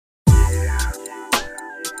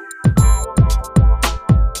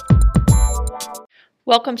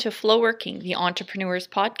Welcome to Flow Working, the Entrepreneurs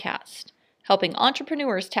Podcast, helping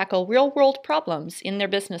entrepreneurs tackle real-world problems in their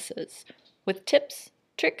businesses with tips,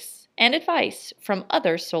 tricks, and advice from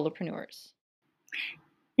other solopreneurs.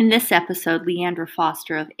 In this episode, LeAndra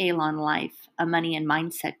Foster of Alon Life, a money and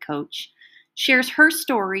mindset coach, shares her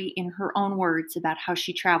story in her own words about how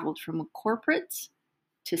she traveled from corporate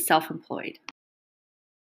to self-employed.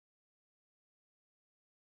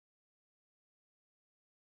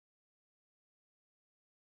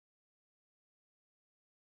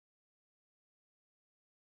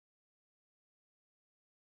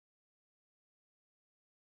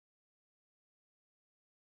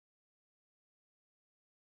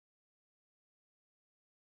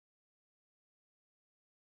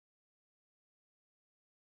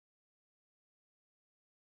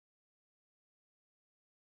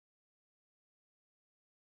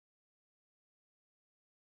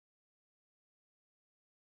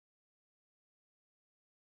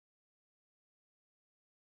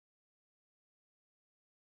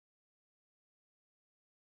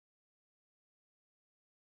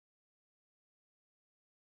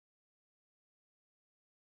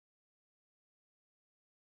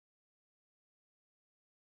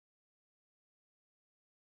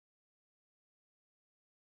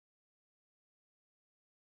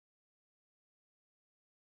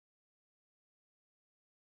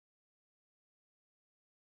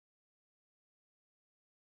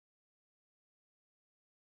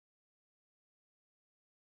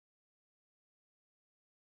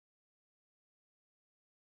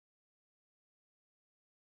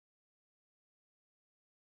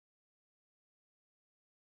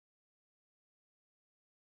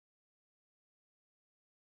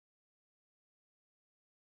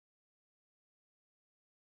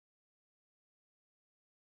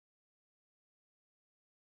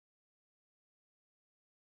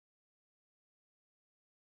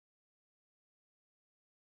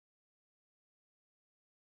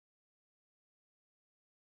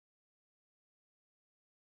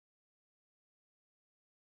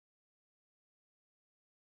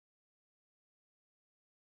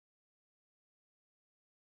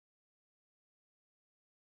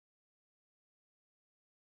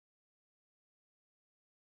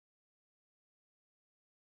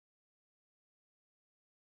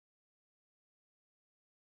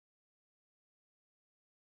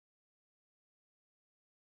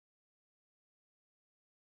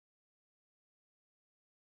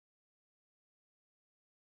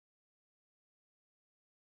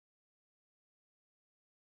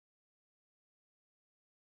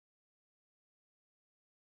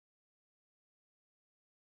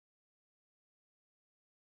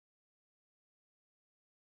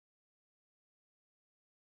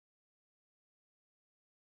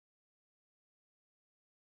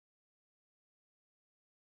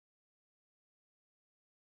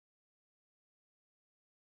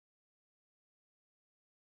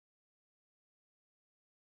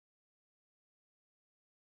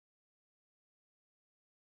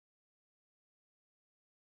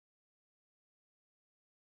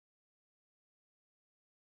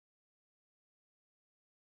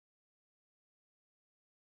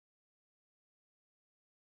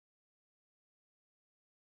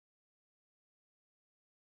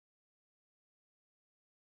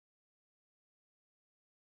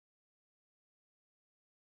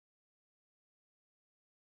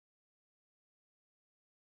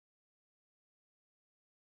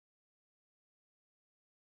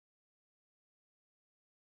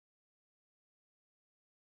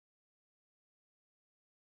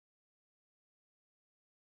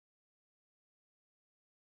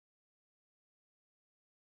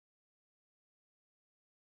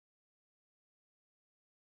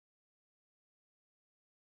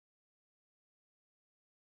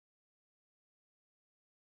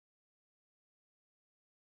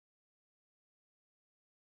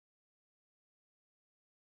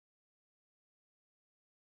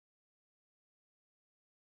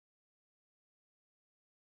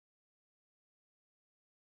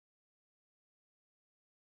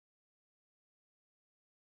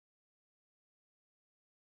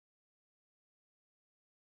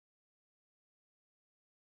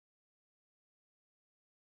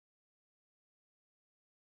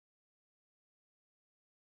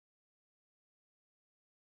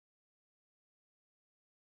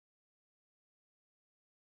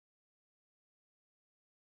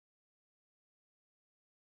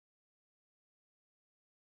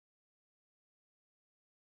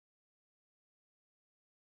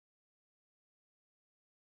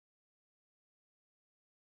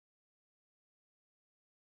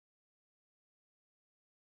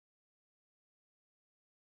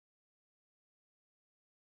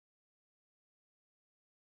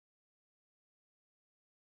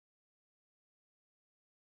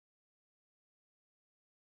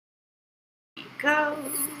 go.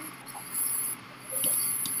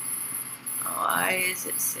 Why is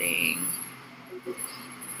it saying?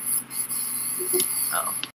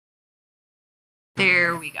 Oh,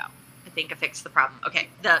 there we go. I think I fixed the problem. Okay,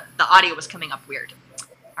 the audio was coming up weird.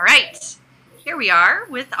 All right, here we are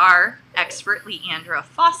with our expert, LeAndra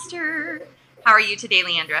Foster. How are you today,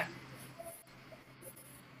 LeAndra?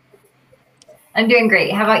 I'm doing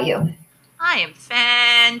great. How about you? I am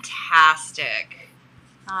fantastic.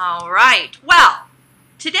 All right. Well,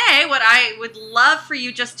 today what I would love for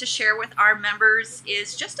you just to share with our members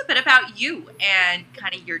is just a bit about you and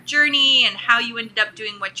kind of your journey and how you ended up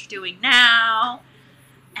doing what you're doing now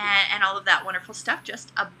and all of that wonderful stuff.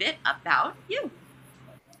 Just a bit about you.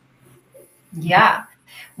 Yeah.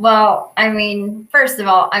 Well, I mean, first of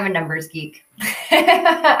all, I'm a numbers geek.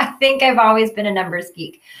 I think I've always been a numbers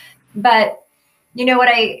geek. But you know what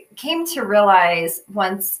I came to realize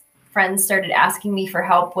once friends started asking me for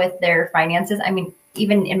help with their finances? I mean,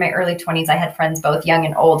 even in my early 20s, I had friends, both young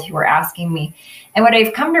and old, who were asking me. And what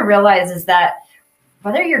I've come to realize is that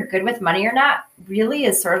whether you're good with money or not really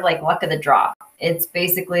is sort of like luck of the draw. It's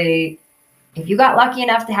basically, if you got lucky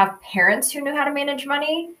enough to have parents who knew how to manage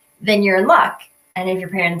money, then you're in luck. And if your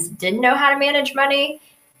parents didn't know how to manage money,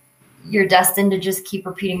 you're destined to just keep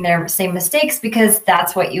repeating their same mistakes because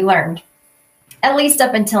that's what you learned. At least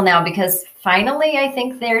up until now, because finally, I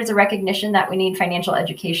think there's a recognition that we need financial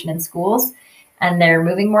education in schools, and they're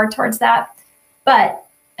moving more towards that. But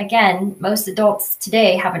again, most adults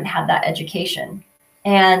today haven't had that education.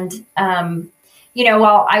 And,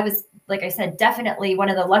 while I was, like I said, definitely one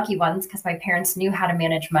of the lucky ones because my parents knew how to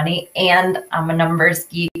manage money and I'm a numbers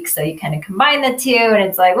geek. So you kind of combine the two and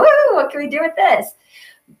it's like, woo, what can we do with this?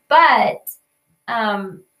 But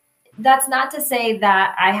that's not to say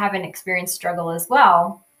that I haven't experienced struggle as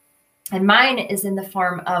well. And mine is in the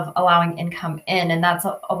form of allowing income in. And that's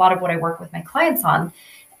a lot of what I work with my clients on.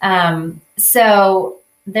 So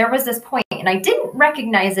there was this point, and I didn't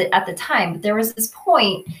recognize it at the time, but there was this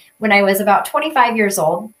point when I was about 25 years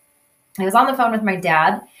old. I was on the phone with my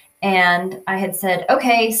dad and I had said,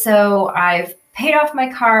 okay, so I've paid off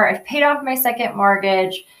my car. I've paid off my second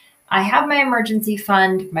mortgage. I have my emergency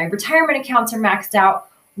fund. My retirement accounts are maxed out.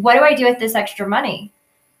 What do I do with this extra money?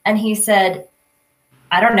 And he said,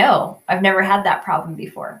 I don't know. I've never had that problem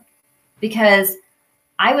before because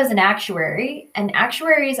I was an actuary and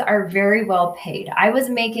actuaries are very well paid. I was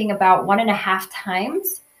making about 1.5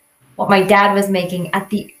 times what my dad was making at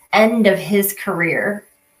the end of his career.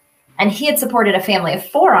 And he had supported a family of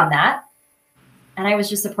 4 on that. And I was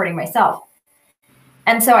just supporting myself.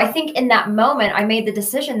 And so I think in that moment, I made the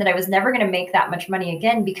decision that I was never going to make that much money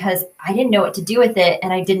again because I didn't know what to do with it.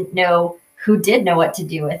 And I didn't know who did know what to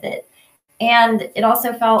do with it. And it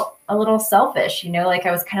also felt a little selfish, like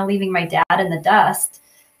I was kind of leaving my dad in the dust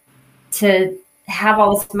to have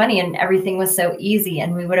all this money and everything was so easy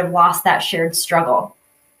and we would have lost that shared struggle.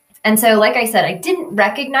 And so, like I said, I didn't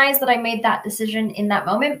recognize that I made that decision in that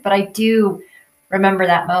moment, but I do remember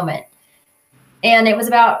that moment. And it was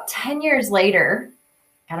about 10 years later,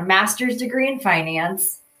 got a master's degree in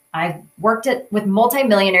finance. I've worked with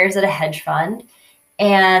multimillionaires at a hedge fund,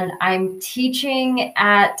 and I'm teaching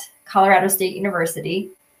at Colorado State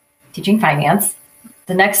University, teaching finance,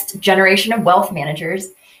 the next generation of wealth managers.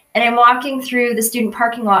 And I'm walking through the student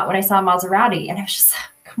parking lot when I saw Maserati, and I was just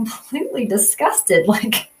completely disgusted.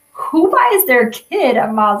 Like, who buys their kid a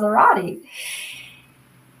Maserati?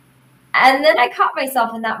 And then I caught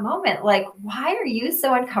myself in that moment, like, why are you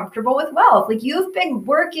so uncomfortable with wealth? Like, you've been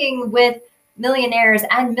working with millionaires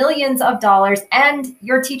and millions of dollars, and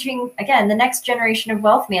you're teaching, again, the next generation of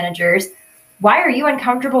wealth managers. Why are you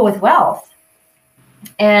uncomfortable with wealth?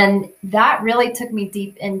 And that really took me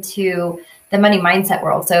deep into the money mindset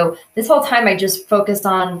world. So this whole time I just focused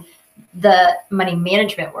on the money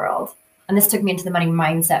management world. And this took me into the money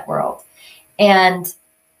mindset world. And,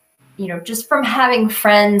 just from having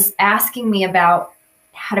friends asking me about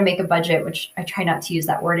how to make a budget, which I try not to use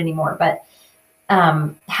that word anymore, but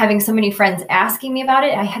having so many friends asking me about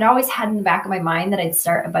it, I had always had in the back of my mind that I'd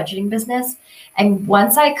start a budgeting business. And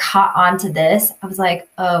once I caught on to this, I was like,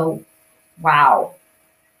 oh, wow.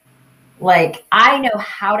 Like, I know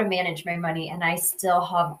how to manage my money and I still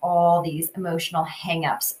have all these emotional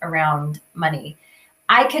hangups around money.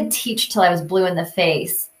 I could teach till I was blue in the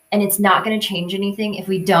face, and it's not going to change anything if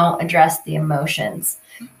we don't address the emotions.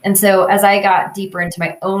 And so as I got deeper into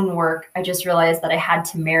my own work, I just realized that I had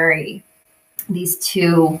to marry these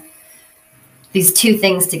two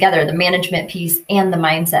things together. The management piece and the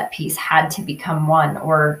mindset piece had to become one,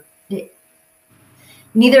 or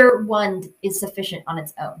neither one is sufficient on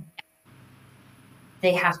its own.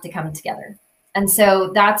 They have to come together. And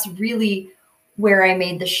so that's really where I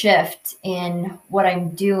made the shift in what I'm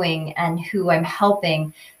doing and who I'm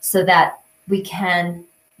helping, so that we can,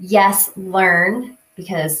 yes, learn,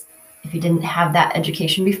 because if you didn't have that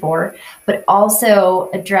education before, but also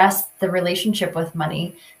address the relationship with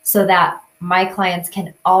money so that my clients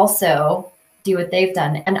can also do what they've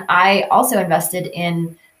done. And I also invested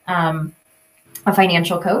in a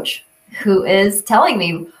financial coach who is telling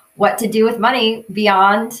me what to do with money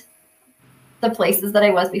beyond the places that I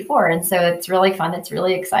was before. And so it's really fun. It's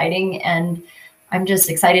really exciting. And I'm just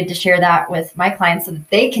excited to share that with my clients so that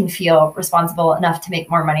they can feel responsible enough to make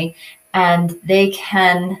more money, and they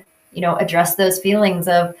can, address those feelings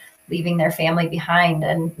of leaving their family behind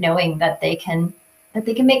and knowing that they can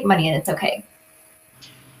make money and it's okay.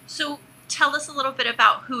 So tell us a little bit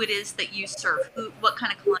about who it is that you serve. What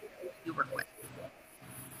kind of clients you work with?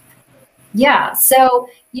 Yeah. So,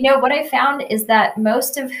 what I found is that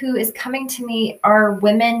most of who is coming to me are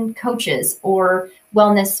women coaches or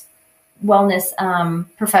wellness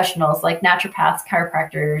professionals, like naturopaths,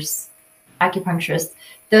 chiropractors, acupuncturists,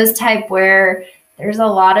 those type, where there's a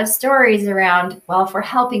lot of stories around, well, if we're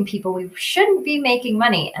helping people, we shouldn't be making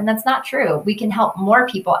money. And that's not true. We can help more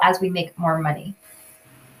people as we make more money.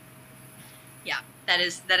 Yeah, that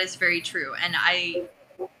is very true. And I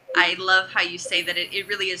love how you say that it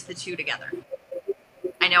really is the two together.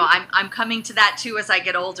 I know I'm coming to that too as I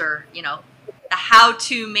get older. The how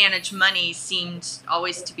to manage money seemed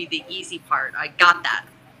always to be the easy part. I got that,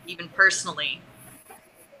 even personally.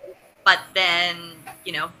 But then,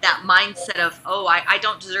 that mindset of, oh, I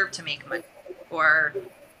don't deserve to make money, or,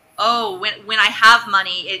 oh, when I have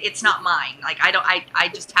money, it's not mine. Like, I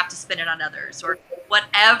just have to spend it on others, or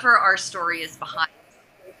whatever our story is behind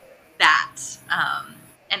that,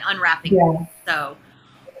 and unwrapping. Yeah. So,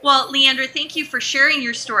 well, LeAndra, thank you for sharing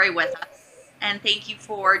your story with us. And thank you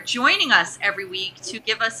for joining us every week to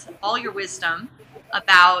give us all your wisdom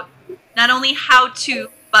about not only how to,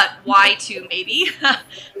 but why to, maybe,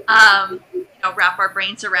 wrap our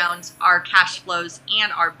brains around our cash flows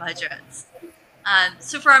and our budgets.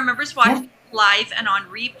 So for our members watching live and on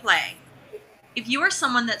replay, if you are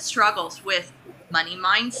someone that struggles with money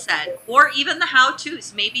mindset, or even the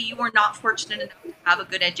how-tos, maybe you are not fortunate enough to have a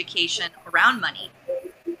good education around money,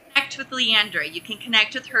 connect with LeAndra. You can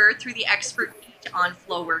connect with her through the expert page on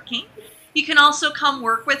Flow Working. You can also come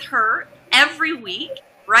work with her every week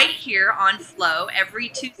right here on Flow. Every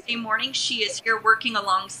Tuesday morning, she is here working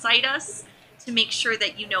alongside us to make sure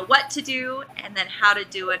that you know what to do and then how to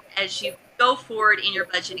do it as you go forward in your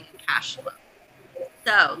budgeting and cash flow.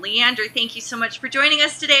 So, LeAndra, thank you so much for joining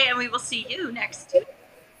us today, and we will see you next week.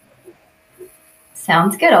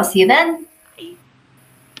 Sounds good. I'll see you then. Bye.